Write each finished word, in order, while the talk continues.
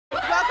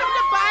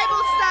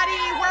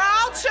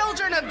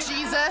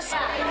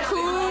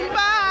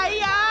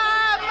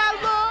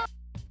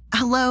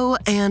Hello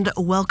and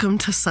welcome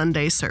to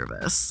Sunday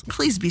service.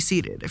 Please be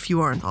seated if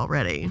you aren't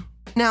already.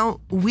 Now,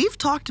 we've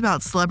talked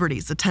about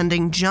celebrities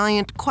attending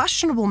giant,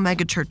 questionable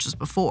megachurches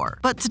before,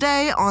 but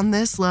today, on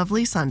this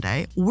lovely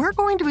Sunday, we're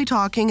going to be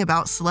talking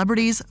about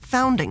celebrities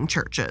founding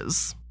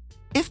churches.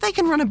 If they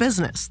can run a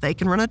business, they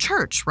can run a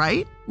church,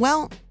 right?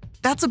 Well,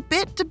 that's a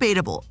bit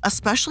debatable,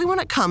 especially when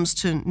it comes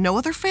to no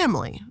other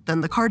family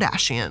than the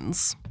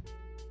Kardashians.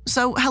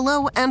 So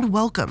hello and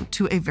welcome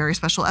to a very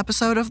special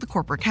episode of the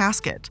Corporate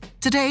Casket.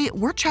 Today,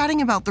 we're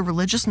chatting about the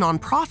religious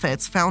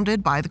nonprofits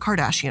founded by the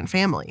Kardashian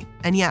family.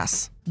 And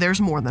yes, there's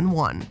more than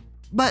one.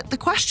 But the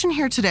question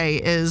here today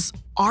is,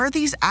 are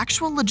these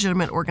actual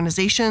legitimate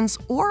organizations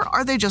or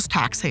are they just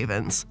tax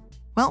havens?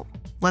 Well,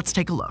 let's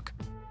take a look.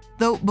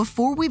 Though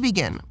before we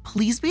begin,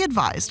 please be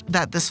advised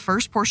that this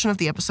first portion of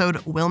the episode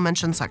will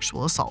mention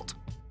sexual assault.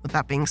 With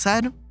that being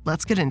said,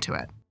 let's get into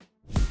it.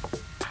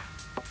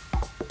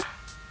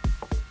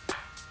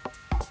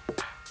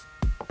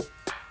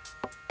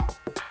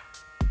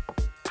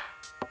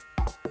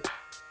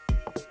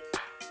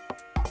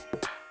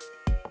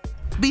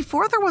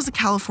 Before there was a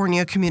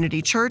California community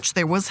church,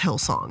 there was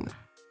Hillsong.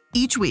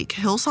 Each week,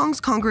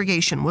 Hillsong's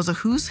congregation was a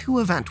who's who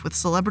event with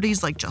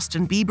celebrities like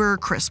Justin Bieber,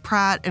 Chris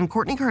Pratt, and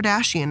Kourtney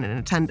Kardashian in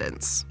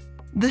attendance.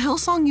 The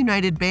Hillsong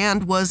United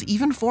Band was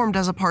even formed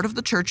as a part of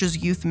the church's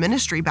youth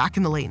ministry back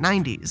in the late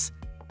 90s.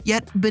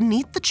 Yet,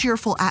 beneath the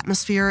cheerful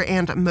atmosphere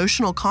and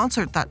emotional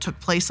concert that took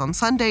place on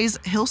Sundays,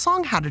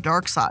 Hillsong had a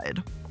dark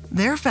side.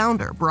 Their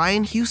founder,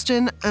 Brian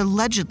Houston,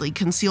 allegedly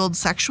concealed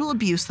sexual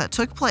abuse that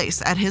took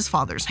place at his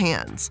father's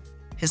hands.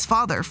 His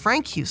father,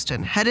 Frank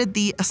Houston, headed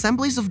the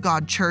Assemblies of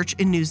God Church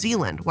in New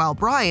Zealand, while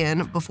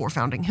Brian, before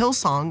founding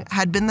Hillsong,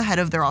 had been the head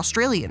of their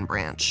Australian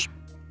branch.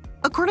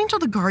 According to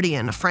The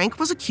Guardian, Frank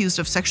was accused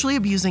of sexually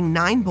abusing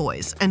 9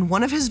 boys, and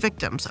one of his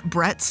victims,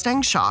 Brett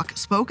Stengshock,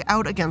 spoke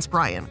out against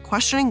Brian,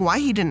 questioning why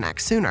he didn't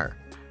act sooner.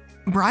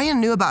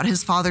 Brian knew about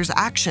his father's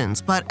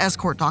actions, but as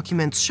court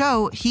documents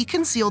show, he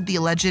concealed the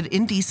alleged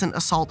indecent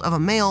assault of a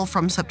male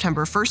from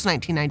September 1st,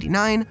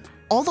 1999,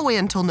 all the way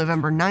until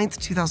November 9th,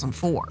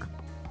 2004.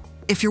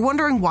 If you're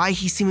wondering why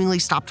he seemingly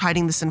stopped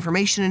hiding this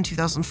information in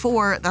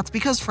 2004, that's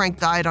because Frank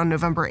died on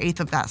November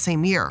 8th of that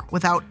same year,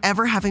 without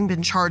ever having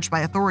been charged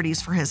by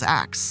authorities for his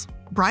acts.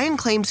 Brian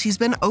claims he's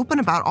been open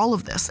about all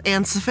of this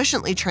and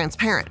sufficiently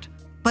transparent.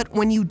 But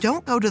when you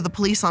don't go to the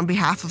police on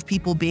behalf of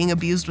people being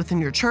abused within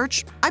your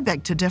church, I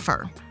beg to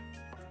differ.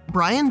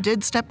 Brian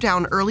did step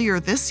down earlier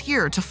this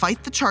year to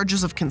fight the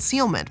charges of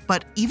concealment,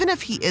 but even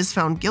if he is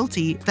found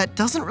guilty, that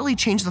doesn't really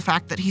change the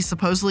fact that he's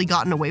supposedly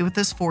gotten away with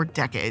this for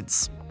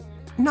decades.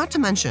 Not to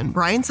mention,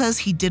 Brian says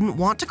he didn't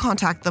want to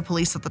contact the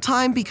police at the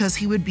time because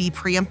he would be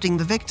preempting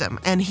the victim,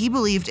 and he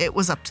believed it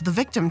was up to the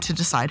victim to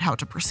decide how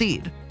to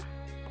proceed.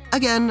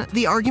 Again,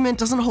 the argument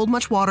doesn't hold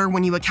much water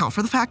when you account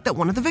for the fact that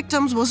one of the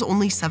victims was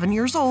only 7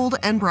 years old,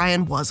 and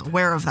Brian was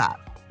aware of that.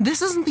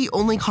 This isn't the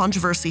only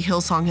controversy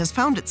Hillsong has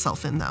found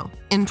itself in, though.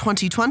 In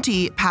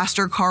 2020,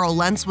 Pastor Carl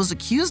Lentz was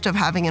accused of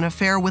having an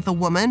affair with a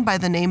woman by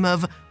the name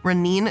of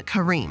Raneen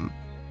Karim.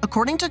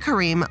 According to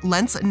Karim,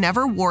 Lentz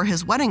never wore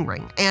his wedding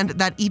ring, and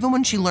that even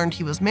when she learned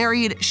he was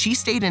married, she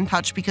stayed in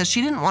touch because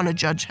she didn't want to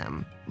judge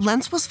him.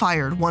 Lentz was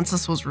fired once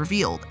this was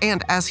revealed,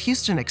 and as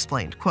Houston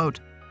explained, quote,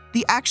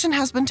 "The action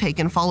has been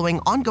taken following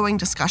ongoing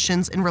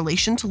discussions in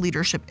relation to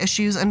leadership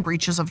issues and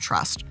breaches of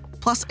trust,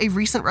 plus a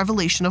recent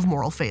revelation of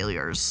moral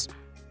failures."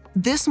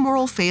 This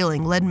moral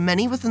failing led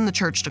many within the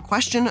church to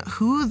question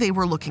who they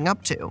were looking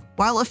up to.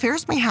 While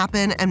affairs may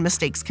happen and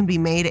mistakes can be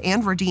made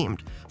and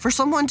redeemed, for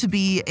someone to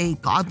be a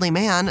godly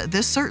man,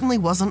 this certainly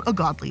wasn't a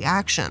godly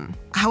action.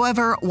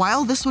 However,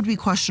 while this would be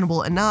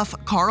questionable enough,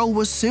 Carl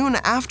was soon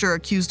after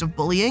accused of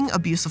bullying,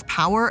 abuse of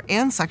power,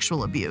 and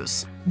sexual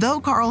abuse. Though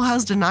Carl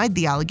has denied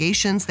the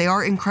allegations, they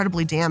are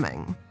incredibly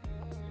damning.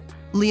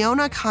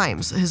 Leona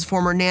Kimes, his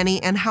former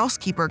nanny and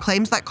housekeeper,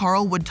 claims that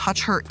Carl would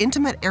touch her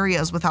intimate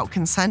areas without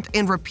consent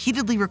and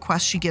repeatedly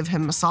requests she give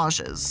him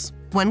massages.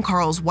 When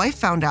Carl's wife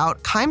found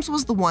out, Kimes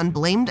was the one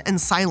blamed and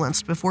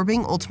silenced before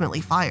being ultimately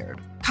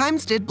fired.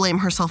 Kimes did blame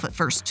herself at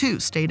first too,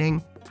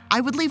 stating,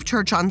 "I would leave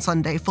church on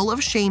Sunday full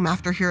of shame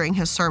after hearing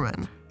his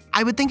sermon.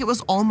 I would think it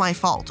was all my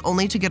fault,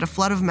 only to get a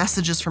flood of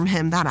messages from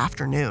him that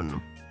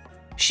afternoon."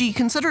 She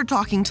considered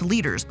talking to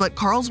leaders, but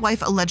Carl's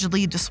wife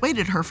allegedly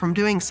dissuaded her from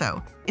doing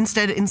so,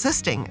 instead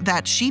insisting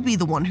that she be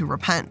the one who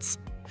repents.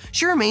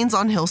 She remains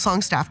on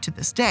Hillsong staff to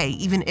this day,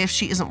 even if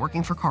she isn't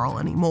working for Carl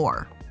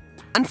anymore.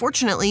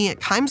 Unfortunately,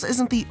 Kimes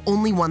isn't the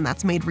only one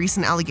that's made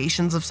recent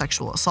allegations of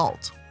sexual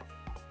assault.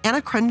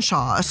 Anna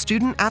Crenshaw, a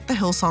student at the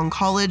Hillsong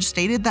College,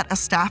 stated that a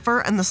staffer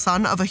and the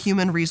son of a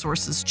human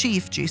resources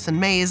chief, Jason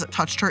Mays,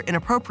 touched her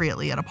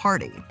inappropriately at a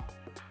party.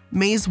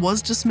 Mays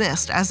was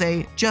dismissed as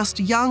a just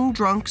young,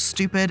 drunk,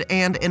 stupid,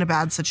 and in a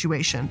bad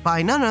situation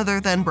by none other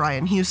than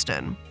Brian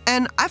Houston.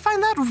 And I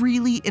find that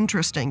really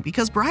interesting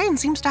because Brian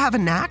seems to have a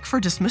knack for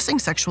dismissing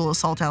sexual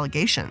assault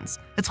allegations.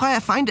 It's why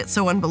I find it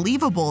so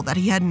unbelievable that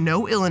he had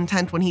no ill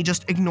intent when he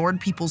just ignored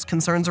people's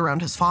concerns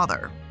around his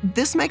father.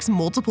 This makes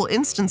multiple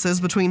instances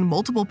between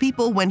multiple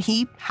people when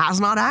he has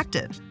not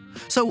acted.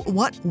 So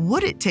what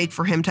would it take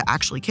for him to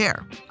actually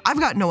care? I've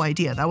got no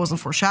idea. That wasn't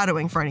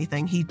foreshadowing for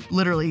anything. He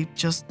literally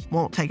just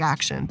won't take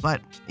action.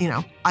 But,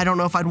 I don't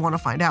know if I'd want to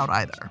find out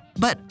either.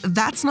 But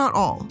that's not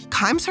all.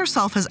 Kimes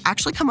herself has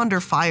actually come under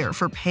fire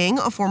for paying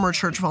a former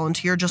church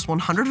volunteer just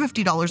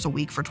 $150 a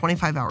week for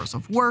 25 hours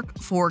of work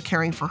for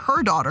caring for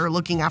her daughter,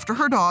 looking after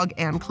her dog,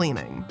 and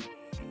cleaning.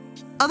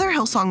 Other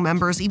Hillsong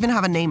members even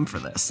have a name for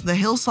this, the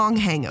Hillsong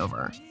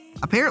hangover.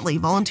 Apparently,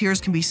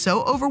 volunteers can be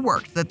so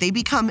overworked that they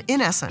become,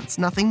 in essence,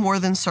 nothing more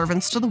than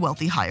servants to the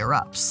wealthy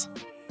higher-ups.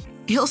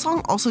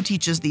 Hillsong also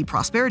teaches the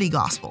prosperity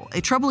gospel,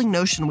 a troubling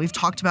notion we've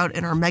talked about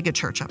in our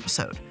megachurch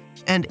episode,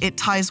 and it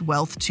ties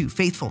wealth to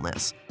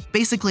faithfulness.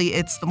 Basically,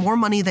 it's the more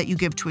money that you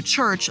give to a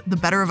church, the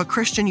better of a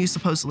Christian you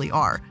supposedly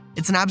are.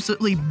 It's an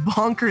absolutely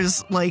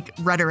bonkers,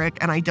 rhetoric,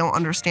 and I don't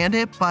understand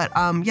it, but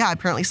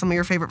apparently some of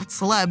your favorite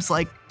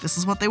celebs, this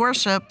is what they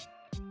worship.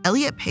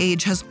 Elliot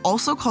Page has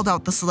also called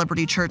out the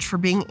celebrity church for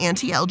being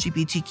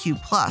anti-LGBTQ+,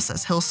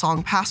 as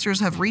Hillsong pastors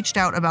have reached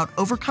out about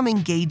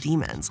overcoming gay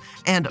demons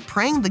and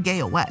praying the gay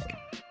away.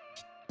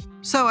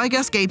 So I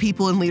guess gay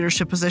people in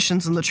leadership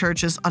positions in the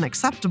church is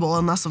unacceptable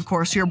unless, of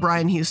course, you're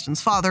Brian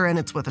Houston's father and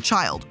it's with a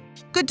child.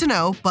 Good to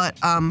know, but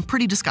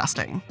pretty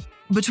disgusting.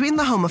 Between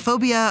the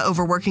homophobia,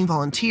 overworking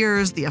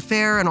volunteers, the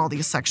affair, and all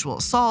these sexual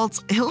assaults,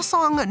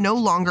 Hillsong no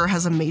longer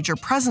has a major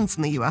presence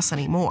in the US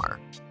anymore.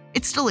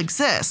 It still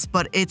exists,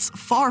 but it's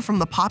far from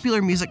the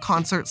popular music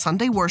concert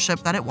Sunday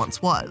worship that it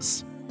once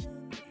was.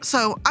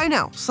 So I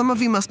know, some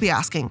of you must be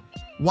asking,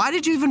 why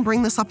did you even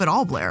bring this up at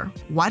all, Blair?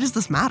 Why does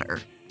this matter?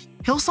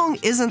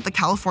 Hillsong isn't the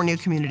California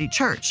Community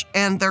Church,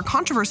 and their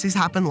controversies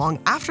happened long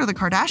after the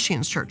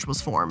Kardashians' church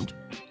was formed.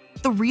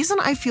 The reason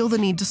I feel the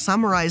need to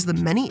summarize the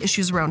many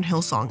issues around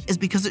Hillsong is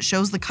because it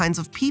shows the kinds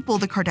of people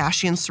the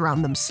Kardashians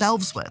surround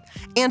themselves with,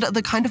 and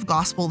the kind of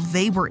gospel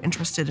they were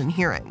interested in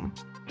hearing.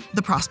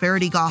 The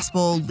prosperity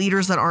gospel,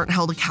 leaders that aren't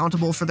held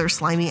accountable for their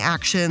slimy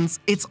actions,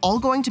 it's all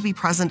going to be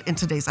present in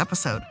today's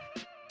episode.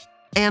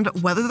 And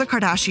whether the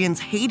Kardashians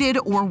hated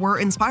or were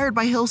inspired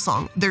by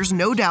Hillsong, there's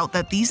no doubt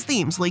that these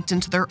themes leaked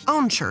into their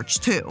own church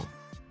too.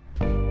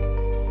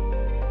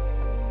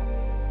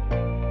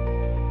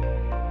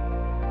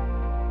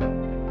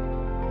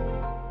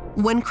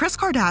 When Kris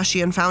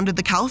Kardashian founded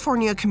the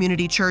California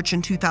Community Church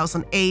in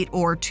 2008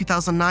 or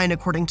 2009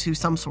 according to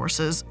some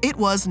sources, it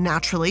was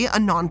naturally a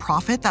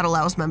nonprofit that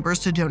allows members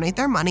to donate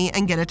their money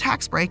and get a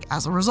tax break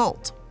as a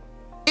result.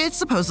 It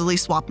supposedly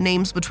swapped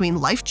names between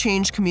Life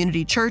Change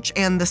Community Church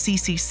and the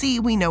CCC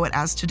we know it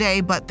as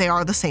today, but they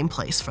are the same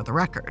place for the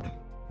record.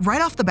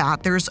 Right off the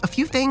bat, there's a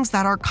few things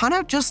that are kind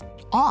of just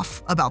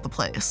off about the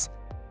place.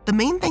 The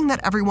main thing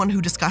that everyone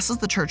who discusses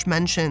the church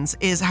mentions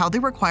is how they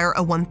require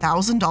a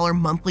 $1,000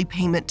 monthly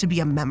payment to be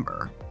a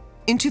member.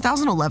 In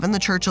 2011, the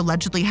church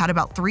allegedly had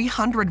about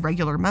 300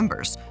 regular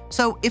members.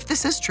 So if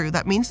this is true,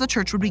 that means the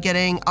church would be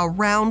getting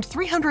around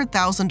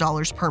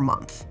 $300,000 per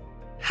month.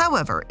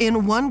 However,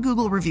 in one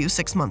Google review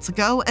 6 months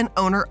ago, an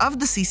owner of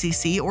the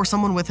CCC or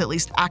someone with at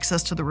least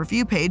access to the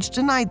review page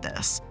denied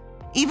this.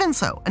 Even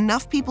so,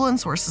 enough people and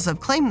sources have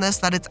claimed this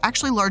that it's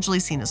actually largely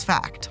seen as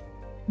fact.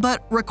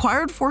 But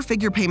required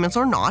four-figure payments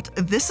or not,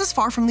 this is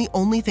far from the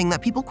only thing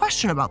that people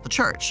question about the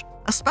church,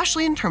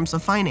 especially in terms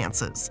of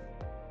finances.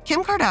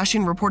 Kim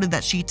Kardashian reported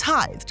that she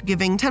tithed,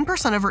 giving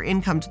 10% of her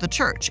income to the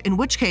church, in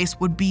which case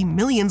would be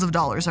millions of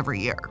dollars every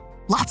year.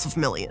 Lots of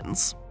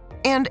millions.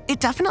 And it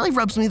definitely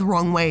rubs me the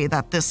wrong way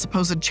that this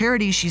supposed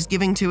charity she's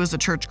giving to is a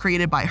church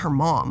created by her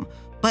mom.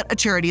 But a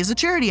charity is a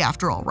charity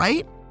after all,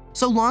 right?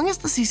 So long as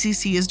the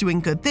CCC is doing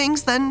good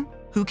things, then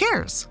who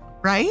cares,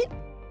 right?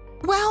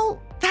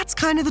 Well, that's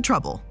kind of the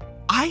trouble.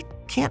 I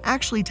can't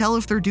actually tell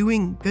if they're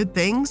doing good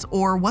things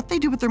or what they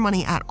do with their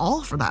money at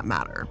all for that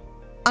matter.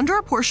 Under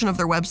a portion of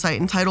their website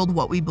entitled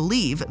What We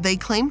Believe, they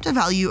claim to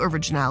value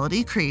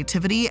originality,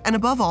 creativity, and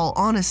above all,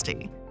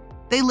 honesty.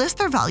 They list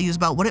their values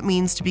about what it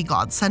means to be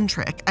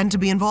God-centric and to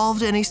be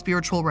involved in a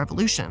spiritual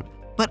revolution,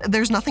 but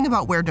there's nothing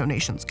about where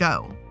donations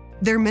go.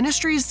 Their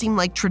ministries seem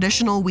like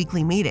traditional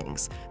weekly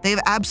meetings. They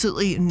have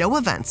absolutely no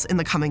events in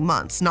the coming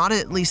months, not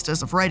at least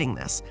as of writing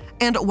this.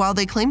 And while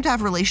they claim to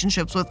have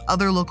relationships with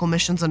other local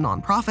missions and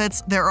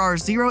nonprofits, there are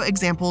zero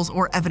examples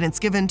or evidence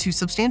given to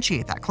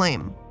substantiate that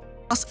claim.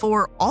 Plus,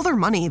 for all their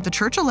money, the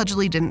church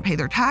allegedly didn't pay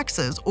their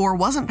taxes or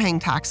wasn't paying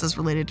taxes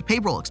related to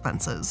payroll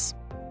expenses.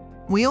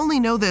 We only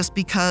know this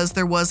because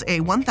there was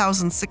a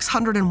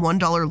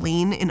 $1,601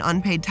 lien in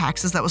unpaid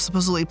taxes that was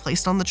supposedly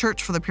placed on the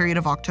church for the period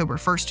of October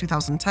 1st,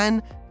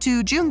 2010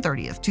 to June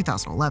 30th,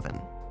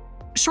 2011.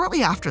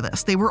 Shortly after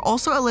this, they were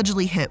also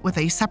allegedly hit with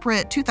a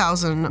separate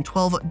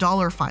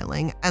 $2,012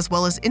 filing, as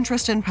well as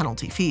interest and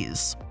penalty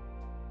fees.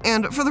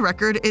 And for the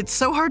record, it's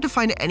so hard to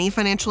find any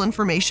financial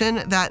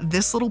information that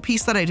this little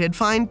piece that I did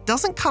find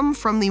doesn't come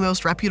from the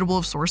most reputable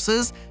of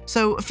sources,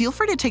 so feel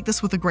free to take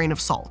this with a grain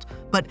of salt.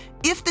 But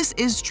if this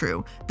is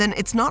true, then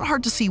it's not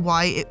hard to see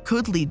why it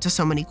could lead to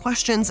so many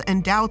questions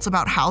and doubts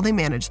about how they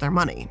manage their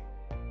money.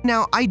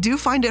 Now, I do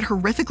find it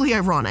horrifically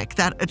ironic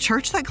that a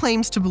church that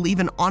claims to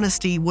believe in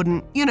honesty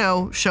wouldn't,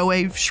 show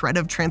a shred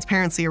of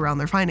transparency around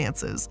their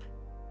finances.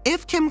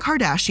 If Kim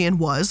Kardashian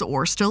was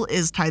or still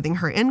is tithing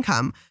her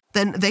income,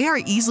 then they are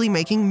easily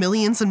making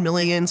millions and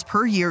millions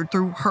per year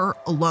through her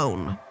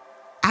alone.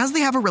 As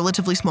they have a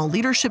relatively small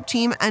leadership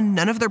team and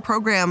none of their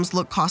programs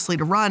look costly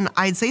to run,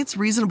 I'd say it's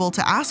reasonable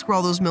to ask where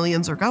all those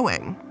millions are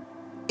going.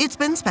 It's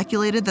been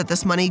speculated that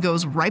this money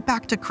goes right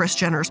back to Kris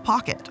Jenner's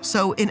pocket,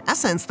 so in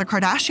essence, the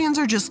Kardashians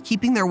are just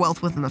keeping their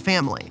wealth within the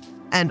family,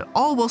 and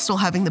all while still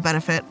having the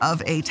benefit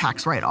of a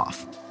tax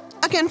write-off.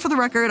 Again, for the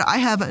record, I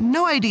have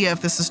no idea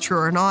if this is true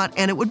or not,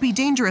 and it would be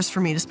dangerous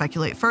for me to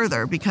speculate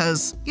further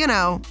because,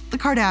 the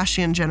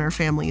Kardashian-Jenner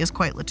family is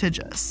quite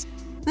litigious.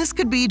 This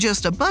could be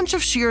just a bunch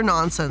of sheer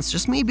nonsense,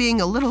 just me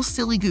being a little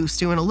silly goose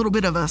doing a little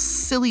bit of a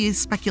silly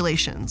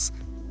speculations.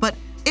 But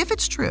if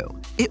it's true,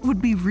 it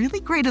would be really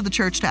great of the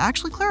church to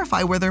actually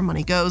clarify where their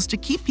money goes to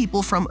keep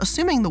people from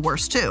assuming the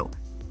worst too.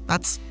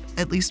 That's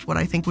at least what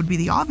I think would be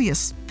the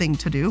obvious thing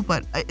to do,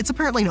 but it's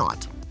apparently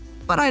not.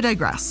 But I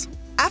digress.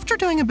 After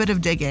doing a bit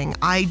of digging,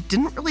 I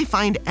didn't really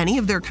find any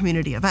of their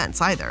community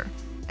events either.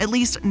 At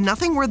least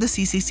nothing where the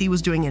CCC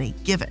was doing any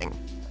giving.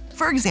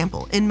 For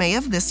example, in May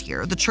of this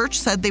year, the church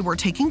said they were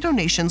taking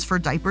donations for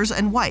diapers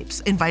and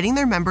wipes, inviting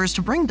their members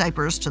to bring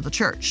diapers to the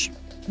church.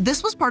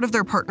 This was part of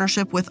their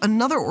partnership with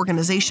another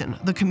organization,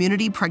 the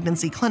Community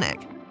Pregnancy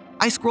Clinic.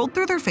 I scrolled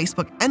through their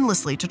Facebook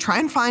endlessly to try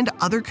and find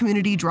other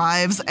community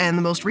drives, and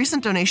the most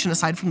recent donation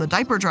aside from the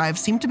diaper drive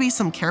seemed to be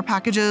some care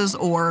packages,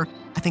 or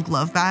I think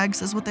love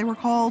bags is what they were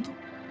called.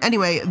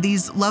 Anyway,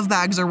 these love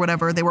bags or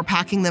whatever, they were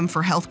packing them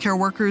for healthcare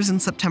workers in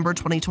September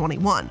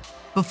 2021.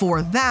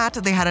 Before that,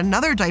 they had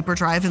another diaper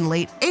drive in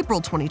late April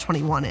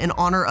 2021 in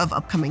honor of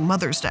upcoming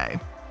Mother's Day.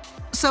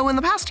 So in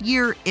the past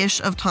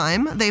year-ish of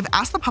time, they've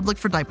asked the public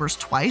for diapers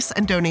twice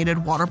and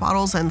donated water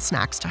bottles and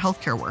snacks to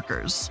healthcare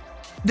workers.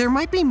 There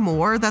might be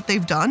more that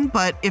they've done,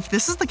 but if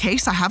this is the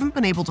case, I haven't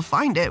been able to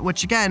find it,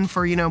 which again,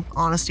 for,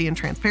 honesty and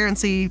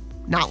transparency,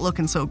 not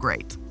looking so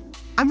great.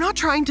 I'm not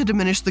trying to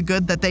diminish the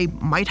good that they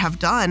might have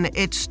done,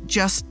 it's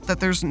just that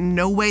there's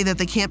no way that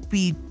they can't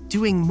be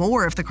doing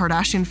more if the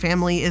Kardashian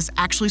family is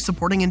actually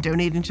supporting and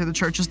donating to the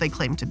churches they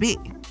claim to be.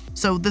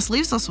 So this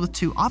leaves us with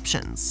two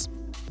options.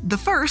 The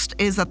first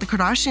is that the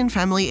Kardashian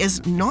family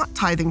is not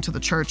tithing to the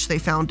church they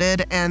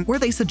founded and where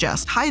they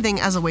suggest tithing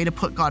as a way to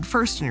put God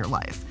first in your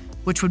life,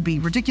 which would be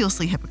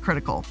ridiculously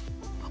hypocritical.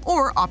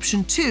 Or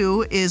option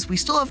two is we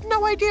still have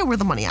no idea where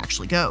the money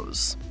actually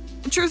goes.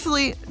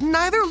 Truthfully,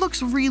 neither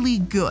looks really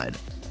good,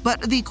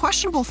 but the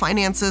questionable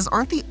finances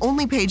aren't the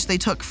only page they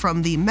took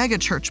from the mega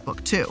church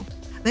book too.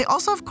 They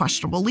also have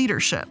questionable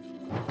leadership.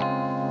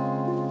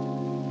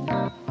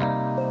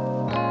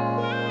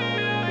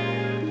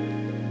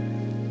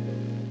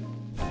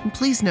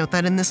 Please note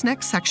that in this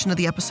next section of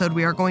the episode,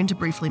 we are going to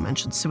briefly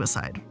mention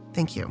suicide.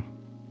 Thank you.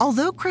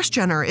 Although Kris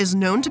Jenner is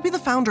known to be the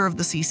founder of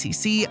the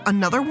CCC,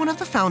 another one of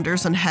the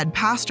founders and head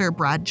pastor,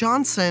 Brad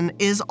Johnson,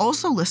 is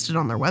also listed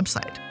on their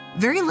website.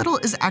 Very little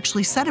is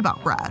actually said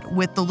about Brad,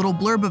 with the little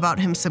blurb about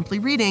him simply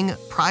reading,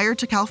 prior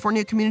to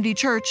California Community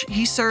Church,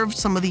 he served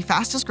some of the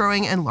fastest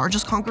growing and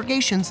largest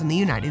congregations in the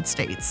United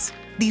States.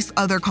 These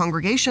other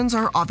congregations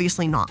are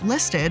obviously not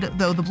listed,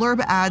 though the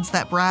blurb adds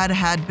that Brad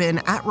had been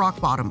at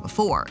rock bottom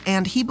before,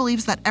 and he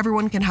believes that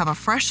everyone can have a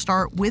fresh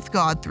start with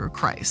God through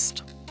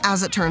Christ.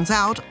 As it turns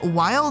out,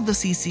 while the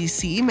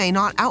CCC may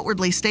not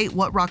outwardly state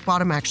what rock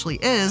bottom actually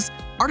is,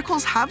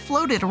 articles have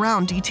floated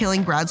around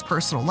detailing Brad's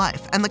personal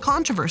life and the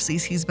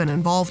controversies he's been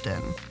involved in.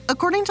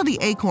 According to the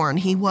Acorn,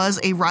 he was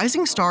a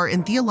rising star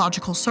in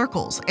theological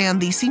circles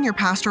and the senior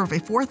pastor of a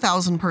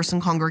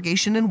 4,000-person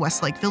congregation in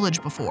Westlake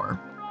Village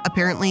before.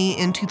 Apparently,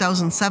 in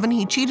 2007,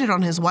 he cheated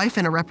on his wife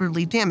and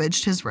irreparably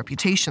damaged his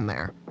reputation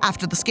there.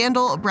 After the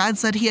scandal, Brad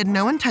said he had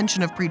no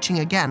intention of preaching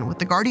again, with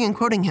The Guardian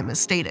quoting him as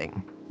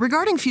stating,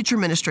 "Regarding future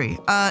ministry,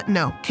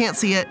 no, can't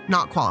see it,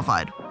 not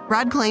qualified."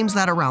 Brad claims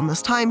that around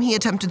this time, he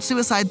attempted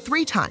suicide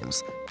 3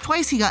 times.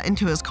 Twice he got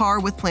into his car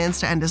with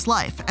plans to end his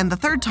life, and the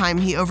 3rd time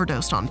he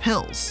overdosed on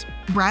pills.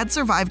 Brad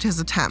survived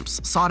his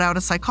attempts, sought out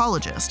a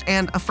psychologist,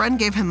 and a friend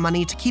gave him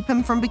money to keep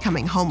him from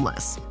becoming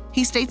homeless.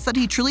 He states that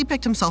he truly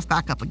picked himself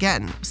back up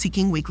again,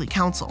 seeking weekly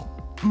counsel.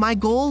 "My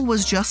goal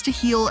was just to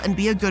heal and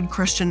be a good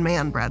Christian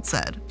man," Brad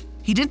said.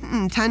 He didn't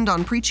intend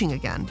on preaching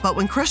again, but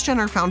when Kris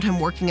Jenner found him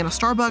working at a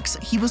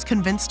Starbucks, he was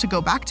convinced to go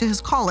back to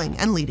his calling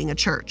and leading a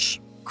church.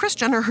 Kris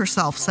Jenner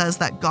herself says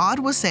that God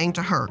was saying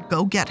to her,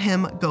 "Go get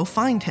him, go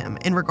find him,"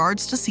 in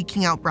regards to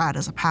seeking out Brad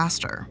as a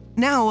pastor.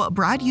 Now,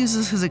 Brad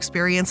uses his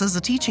experience as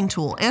a teaching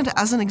tool and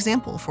as an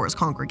example for his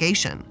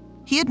congregation.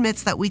 He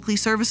admits that weekly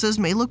services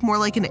may look more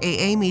like an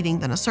AA meeting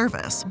than a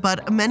service,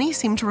 but many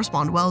seem to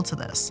respond well to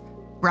this.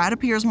 Brad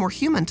appears more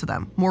human to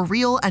them, more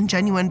real and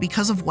genuine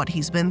because of what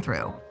he's been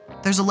through.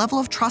 There's a level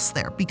of trust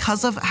there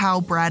because of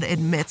how Brad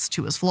admits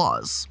to his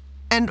flaws.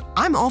 And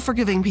I'm all for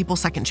giving people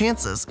second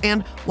chances,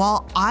 and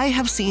while I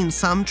have seen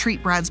some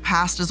treat Brad's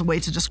past as a way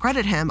to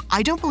discredit him,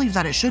 I don't believe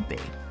that it should be.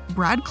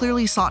 Brad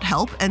clearly sought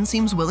help and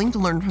seems willing to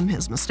learn from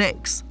his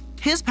mistakes.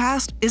 His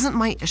past isn't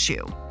my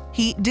issue.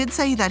 He did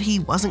say that he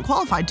wasn't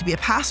qualified to be a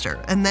pastor,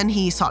 and then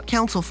he sought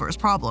counsel for his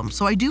problem,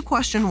 so I do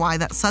question why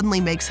that suddenly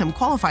makes him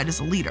qualified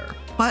as a leader.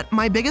 But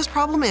my biggest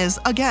problem is,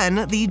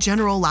 again, the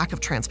general lack of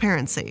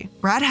transparency.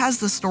 Brad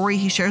has this story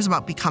he shares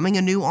about becoming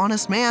a new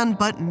honest man,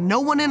 but no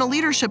one in a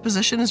leadership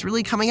position is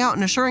really coming out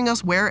and assuring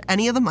us where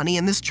any of the money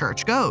in this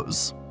church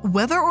goes.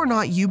 Whether or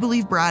not you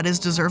believe Brad is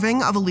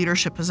deserving of a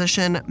leadership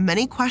position,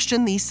 many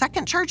question the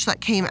second church that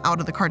came out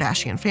of the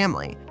Kardashian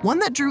family, one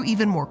that drew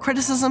even more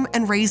criticism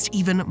and raised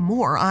even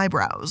more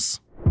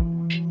eyebrows.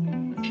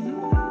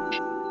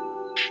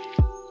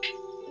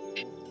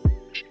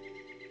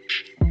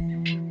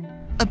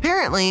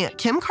 Apparently,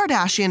 Kim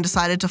Kardashian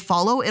decided to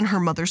follow in her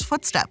mother's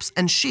footsteps,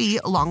 and she,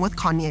 along with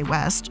Kanye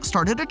West,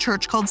 started a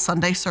church called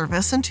Sunday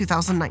Service in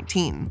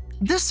 2019.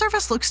 This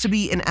service looks to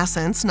be, in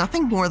essence,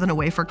 nothing more than a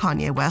way for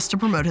Kanye West to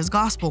promote his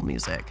gospel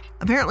music.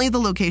 Apparently, the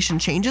location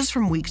changes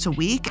from week to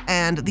week,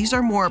 and these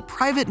are more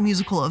private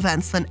musical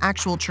events than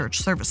actual church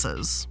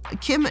services.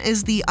 Kim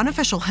is the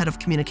unofficial head of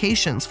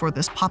communications for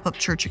this pop-up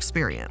church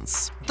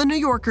experience. The New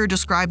Yorker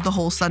described the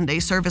whole Sunday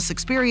Service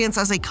experience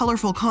as a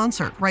colorful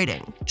concert,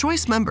 writing,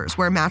 "Choice members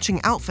wear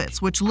matching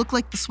outfits which look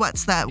like the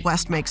sweats that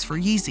West makes for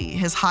Yeezy,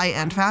 his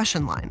high-end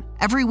fashion line.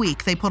 Every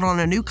week, they put on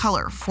a new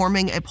color,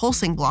 forming a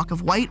pulsing block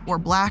of white or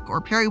black or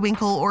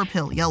periwinkle or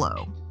pale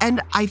yellow." And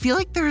I feel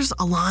like there's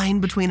a line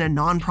between a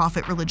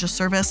nonprofit religious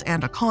service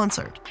and a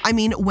concert. I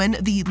mean, when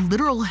the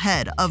literal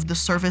head of the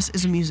service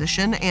is a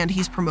musician and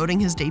he's promoting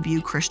his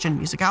debut Christian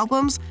music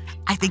albums,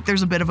 I think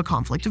there's a bit of a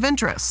conflict of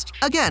interest.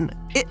 Again,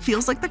 it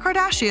feels like the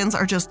Kardashians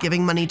are just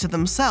giving money to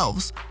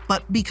themselves,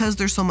 but because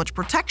there's so much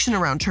protection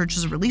around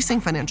churches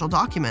releasing financial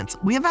documents,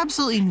 we have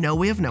absolutely no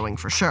way of knowing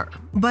for sure.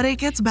 But it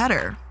gets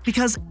better,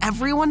 because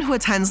everyone who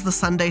attends the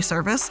Sunday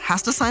service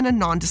has to sign a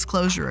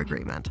non-disclosure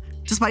agreement.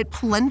 Despite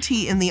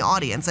plenty in the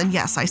audience, and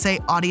yes, I say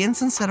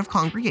audience instead of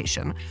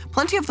congregation,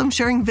 plenty of them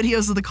sharing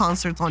videos of the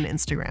concerts on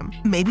Instagram.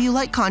 Maybe you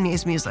like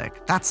Kanye's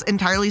music. That's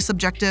entirely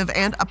subjective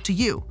and up to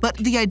you. But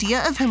the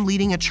idea of him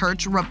leading a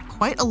church rubbed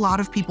quite a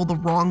lot of people the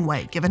wrong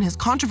way, given his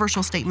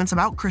controversial statements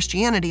about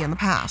Christianity in the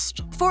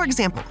past. For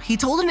example, he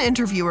told an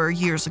interviewer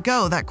years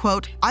ago that,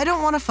 quote, "I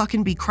don't want to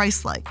fucking be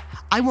Christ-like.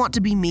 I want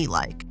to be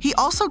me-like." He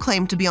also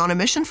claimed to be on a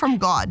mission from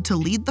God to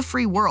lead the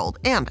free world,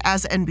 and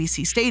as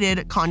NBC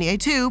stated, Kanye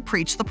too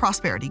preached the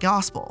prosperity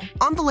gospel.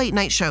 On the late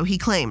night show, he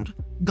claimed,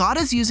 "God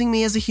is using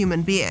me as a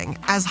human being,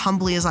 as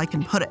humbly as I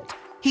can put it.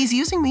 He's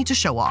using me to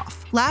show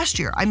off. Last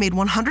year, I made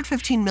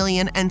 $115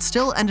 million and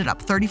still ended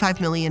up $35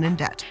 million in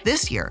debt.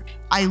 This year,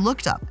 I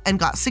looked up and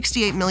got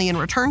 $68 million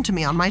returned to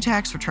me on my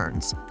tax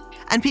returns."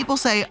 And people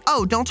say,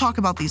 "Oh, don't talk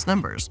about these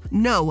numbers."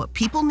 No,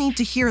 people need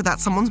to hear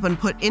that someone's been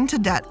put into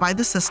debt by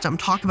the system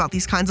talk about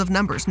these kinds of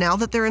numbers now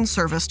that they're in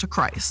service to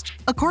Christ.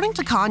 According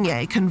to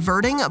Kanye,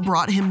 converting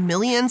brought him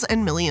millions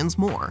and millions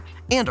more,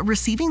 and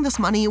receiving this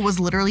money was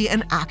literally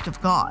an act of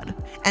God.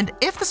 And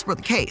if this were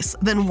the case,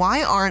 then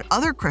why aren't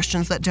other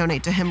Christians that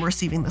donate to him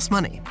receiving this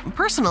money?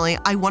 Personally,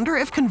 I wonder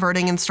if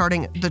converting and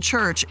starting the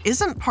church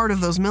isn't part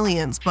of those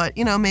millions, but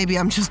maybe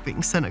I'm just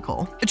being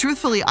cynical.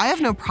 Truthfully, I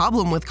have no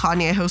problem with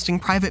Kanye hosting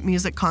private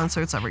music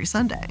concerts every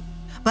Sunday.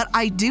 But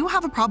I do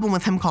have a problem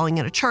with him calling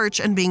it a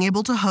church and being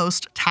able to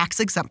host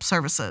tax-exempt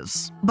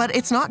services. But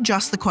it's not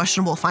just the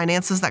questionable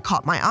finances that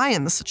caught my eye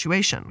in the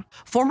situation.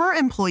 Former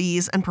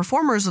employees and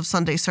performers of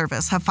Sunday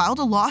Service have filed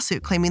a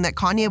lawsuit claiming that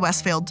Kanye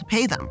West failed to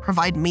pay them,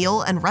 provide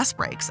meal and rest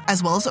breaks,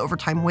 as well as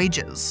overtime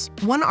wages.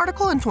 One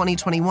article in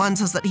 2021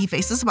 says that he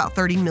faces about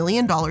 $30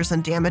 million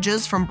in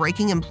damages from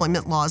breaking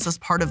employment laws as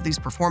part of these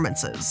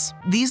performances.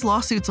 These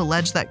lawsuits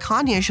allege that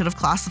Kanye should have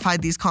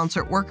classified these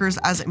concert workers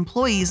as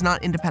employees,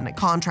 not independent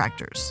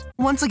contractors.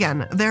 Once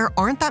again, there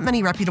aren't that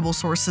many reputable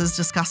sources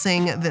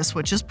discussing this,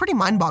 which is pretty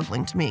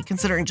mind-boggling to me,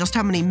 considering just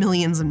how many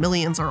millions and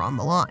millions are on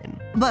the line.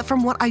 But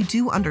from what I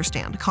do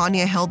understand,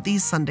 Kanye held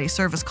these Sunday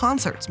Service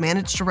concerts,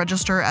 managed to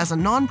register as a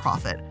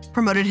nonprofit,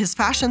 promoted his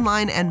fashion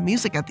line and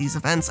music at these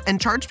events,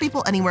 and charged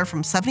people anywhere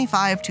from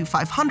 $75 to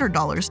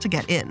 $500 to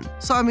get in.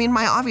 So I mean,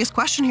 my obvious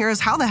question here is,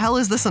 how the hell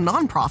is this a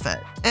nonprofit?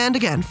 And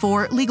again,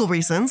 for legal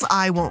reasons,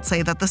 I won't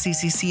say that the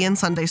CCC and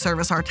Sunday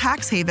Service are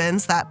tax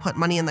havens that put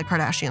money in the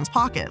Kardashians'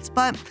 pockets,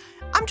 but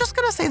I'm just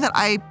gonna say that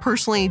I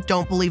personally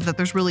don't believe that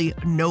there's really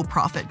no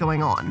profit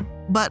going on.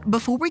 But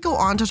before we go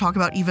on to talk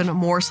about even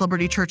more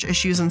celebrity church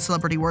issues and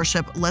celebrity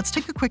worship, let's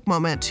take a quick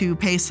moment to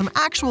pay some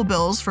actual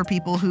bills for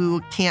people who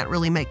can't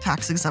really make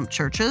tax-exempt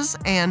churches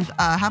and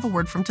have a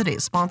word from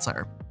today's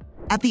sponsor.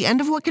 At the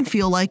end of what can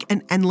feel like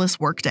an endless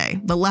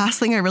workday, the last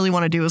thing I really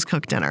want to do is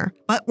cook dinner.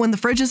 But when the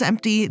fridge is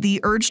empty,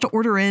 the urge to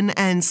order in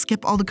and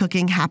skip all the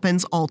cooking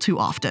happens all too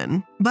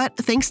often. But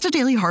thanks to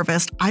Daily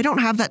Harvest, I don't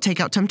have that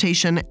takeout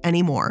temptation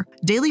anymore.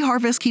 Daily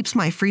Harvest keeps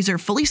my freezer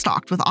fully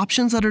stocked with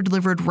options that are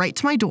delivered right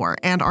to my door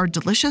and are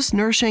delicious,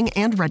 nourishing,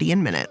 and ready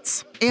in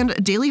minutes. And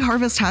Daily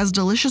Harvest has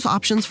delicious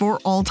options for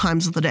all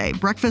times of the day: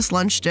 breakfast,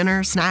 lunch,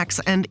 dinner, snacks,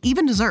 and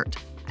even dessert.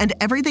 and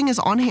everything is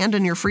on hand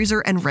in your freezer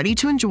and ready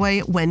to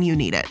enjoy when you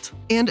need it.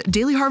 And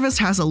Daily Harvest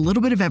has a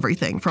little bit of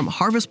everything from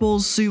harvest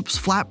bowls, soups,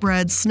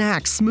 flatbreads,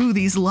 snacks,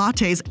 smoothies,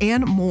 lattes,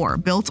 and more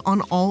built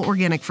on all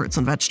organic fruits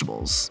and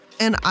vegetables.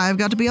 And I've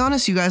got to be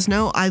honest, you guys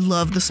know I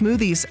love the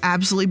smoothies.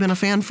 Absolutely been a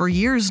fan for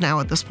years now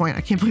at this point.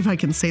 I can't believe I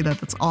can say that.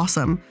 That's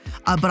awesome.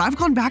 But I've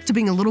gone back to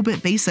being a little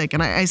bit basic,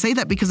 and I say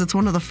that because it's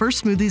one of the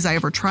first smoothies I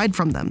ever tried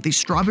from them, the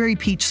strawberry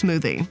peach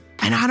smoothie.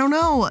 And I don't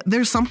know,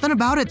 there's something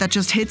about it that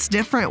just hits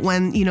different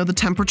when, the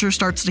temperature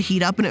starts to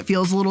heat up and it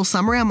feels a little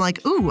summery. I'm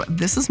like, ooh,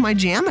 this is my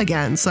jam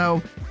again.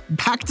 So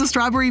back to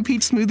strawberry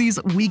peach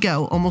smoothies we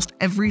go almost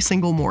every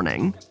single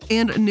morning.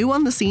 And new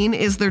on the scene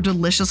is their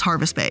delicious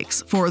harvest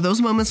bakes for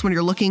those moments when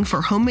you're looking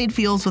for homemade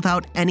feels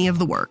without any of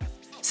the work.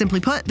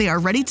 Simply put, they are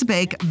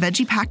ready-to-bake,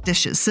 veggie-packed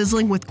dishes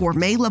sizzling with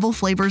gourmet-level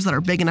flavors that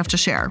are big enough to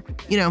share.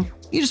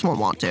 You just won't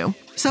want to.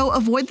 So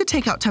avoid the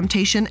takeout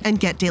temptation and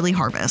get Daily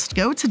Harvest.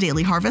 Go to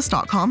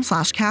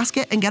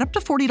dailyharvest.com/casket and get up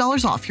to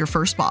 $40 off your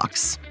first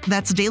box.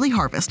 That's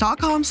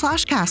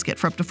dailyharvest.com/casket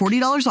for up to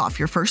 $40 off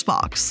your first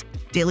box.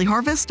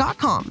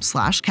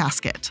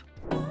 dailyharvest.com/casket.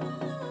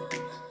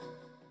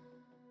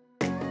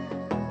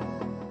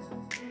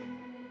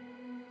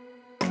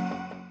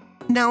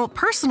 Now,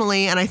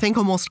 personally, and I think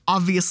almost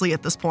obviously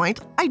at this point,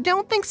 I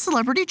don't think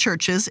celebrity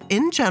churches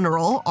in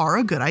general are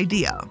a good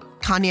idea.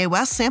 Kanye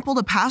West sampled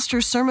a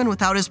pastor's sermon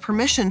without his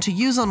permission to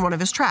use on one of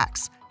his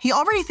tracks. He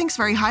already thinks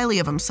very highly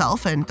of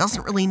himself and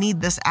doesn't really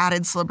need this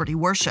added celebrity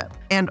worship.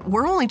 And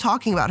we're only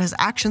talking about his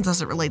actions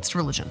as it relates to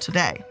religion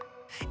today.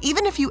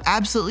 Even if you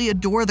absolutely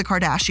adore the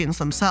Kardashians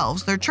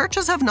themselves, their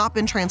churches have not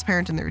been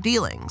transparent in their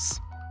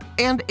dealings.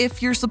 And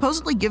if you're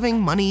supposedly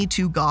giving money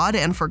to God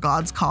and for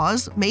God's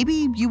cause,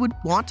 maybe you would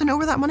want to know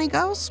where that money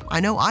goes? I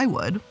know I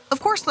would. Of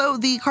course, though,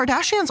 the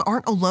Kardashians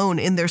aren't alone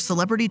in their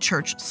celebrity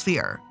church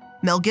sphere.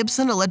 Mel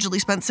Gibson allegedly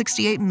spent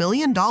 $68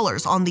 million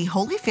on the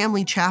Holy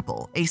Family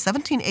Chapel, a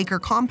 17-acre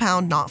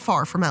compound not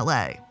far from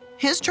LA.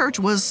 His church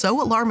was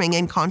so alarming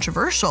and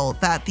controversial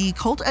that the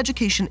Cult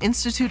Education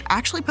Institute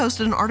actually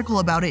posted an article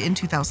about it in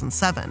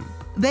 2007.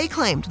 They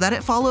claimed that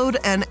it followed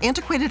an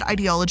antiquated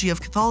ideology of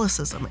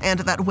Catholicism and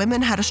that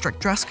women had a strict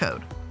dress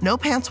code. No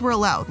pants were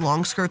allowed,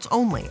 long skirts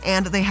only,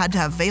 and they had to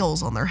have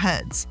veils on their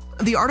heads.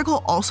 The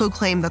article also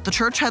claimed that the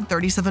church had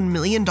 $37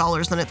 million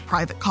in its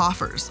private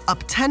coffers,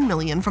 up $10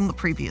 million from the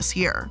previous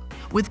year.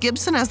 With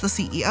Gibson as the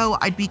CEO,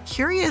 I'd be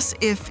curious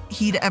if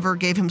he'd ever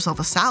gave himself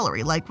a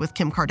salary, like with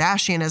Kim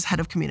Kardashian as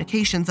head of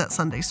communications at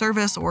Sunday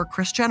Service or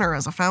Kris Jenner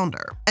as a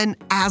founder. And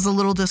as a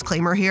little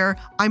disclaimer here,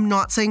 I'm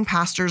not saying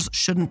pastors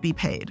shouldn't be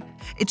paid.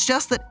 It's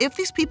just that if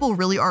these people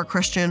really are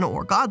Christian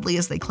or godly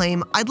as they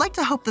claim, I'd like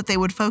to hope that they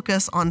would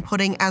focus on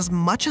putting as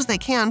much as they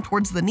can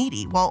towards the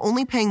needy while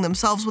only paying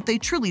themselves what they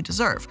truly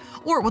deserve,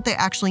 or what they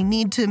actually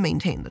need to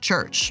maintain the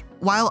church.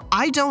 While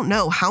I don't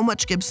know how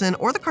much Gibson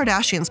or the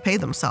Kardashians pay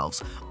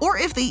themselves, or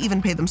if they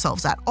even pay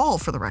themselves at all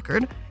for the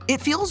record, it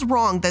feels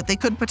wrong that they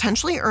could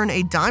potentially earn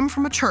a dime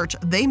from a church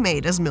they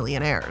made as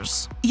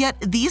millionaires. Yet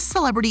these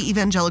celebrity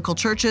evangelical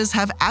churches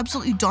have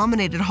absolutely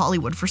dominated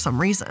Hollywood for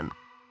some reason.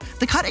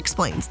 The Cut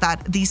explains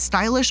that these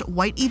stylish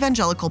white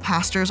evangelical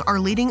pastors are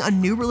leading a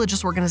new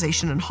religious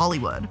organization in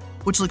Hollywood,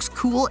 which looks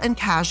cool and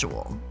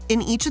casual.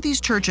 In each of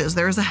these churches,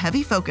 there is a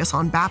heavy focus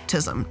on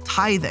baptism,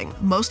 tithing,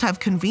 most have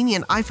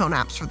convenient iPhone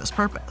apps for this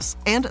purpose,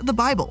 and the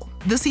Bible.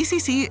 The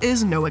CCC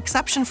is no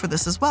exception for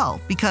this as well,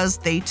 because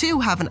they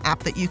too have an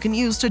app that you can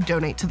use to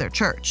donate to their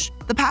church.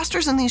 The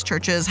pastors in these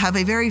churches have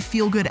a very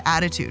feel-good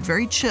attitude,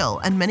 very chill,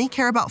 and many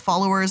care about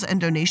followers and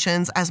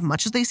donations as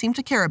much as they seem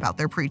to care about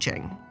their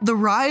preaching. The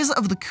rise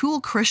of the cool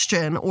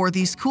Christian or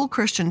these cool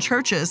Christian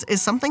churches is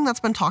something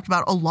that's been talked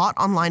about a lot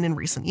online in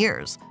recent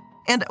years.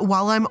 And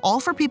while I'm all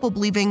for people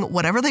believing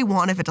whatever they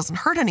want if it doesn't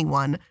hurt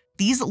anyone,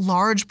 these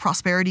large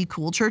prosperity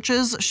cool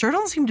churches sure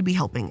don't seem to be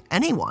helping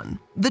anyone.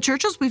 The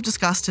churches we've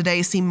discussed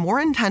today seem more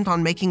intent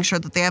on making sure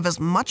that they have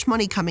as much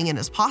money coming in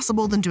as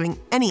possible than doing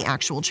any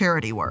actual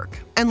charity work.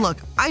 And look,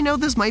 I know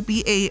this might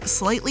be a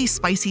slightly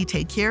spicy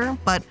take here,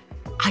 but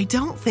I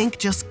don't think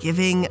just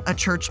giving a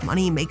church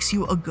money makes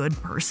you a good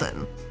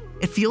person.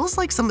 It feels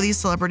like some of these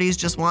celebrities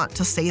just want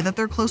to say that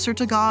they're closer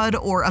to God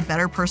or a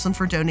better person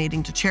for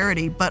donating to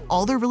charity, but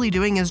all they're really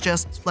doing is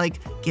just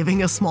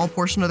giving a small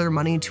portion of their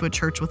money to a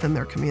church within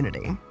their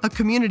community. A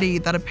community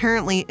that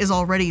apparently is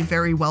already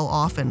very well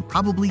off and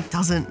probably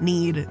doesn't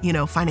need,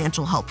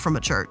 financial help from a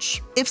church.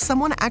 If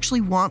someone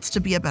actually wants to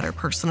be a better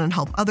person and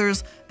help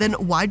others, then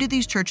why do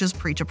these churches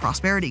preach a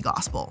prosperity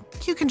gospel?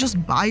 You can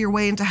just buy your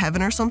way into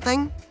heaven or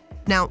something?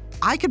 Now,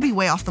 I could be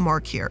way off the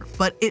mark here,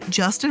 but it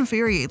just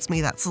infuriates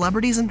me that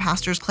celebrities and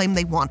pastors claim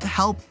they want to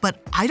help,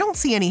 but I don't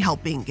see any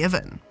help being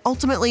given.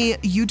 Ultimately,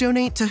 you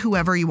donate to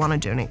whoever you want to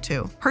donate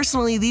to.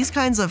 Personally, these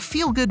kinds of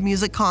feel-good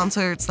music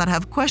concerts that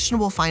have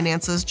questionable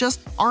finances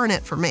just aren't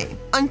it for me.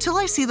 Until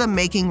I see them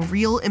making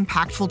real,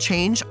 impactful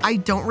change, I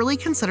don't really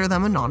consider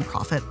them a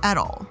nonprofit at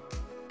all.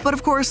 But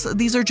of course,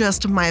 these are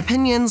just my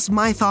opinions,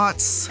 my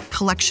thoughts,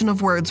 collection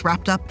of words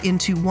wrapped up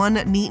into one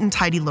neat and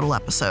tidy little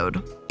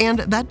episode. And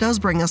that does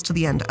bring us to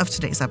the end of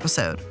today's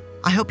episode.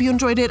 I hope you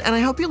enjoyed it, and I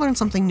hope you learned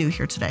something new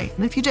here today.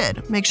 And if you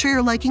did, make sure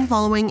you're liking,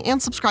 following,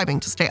 and subscribing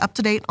to stay up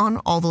to date on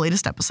all the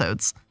latest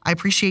episodes. I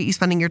appreciate you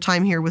spending your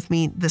time here with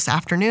me this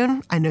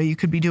afternoon. I know you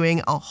could be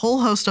doing a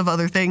whole host of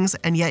other things,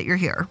 and yet you're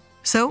here.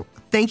 So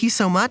thank you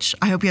so much.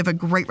 I hope you have a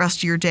great rest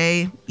of your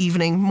day,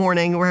 evening,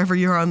 morning, wherever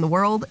you are in the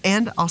world,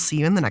 and I'll see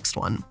you in the next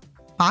one.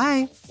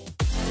 Bye.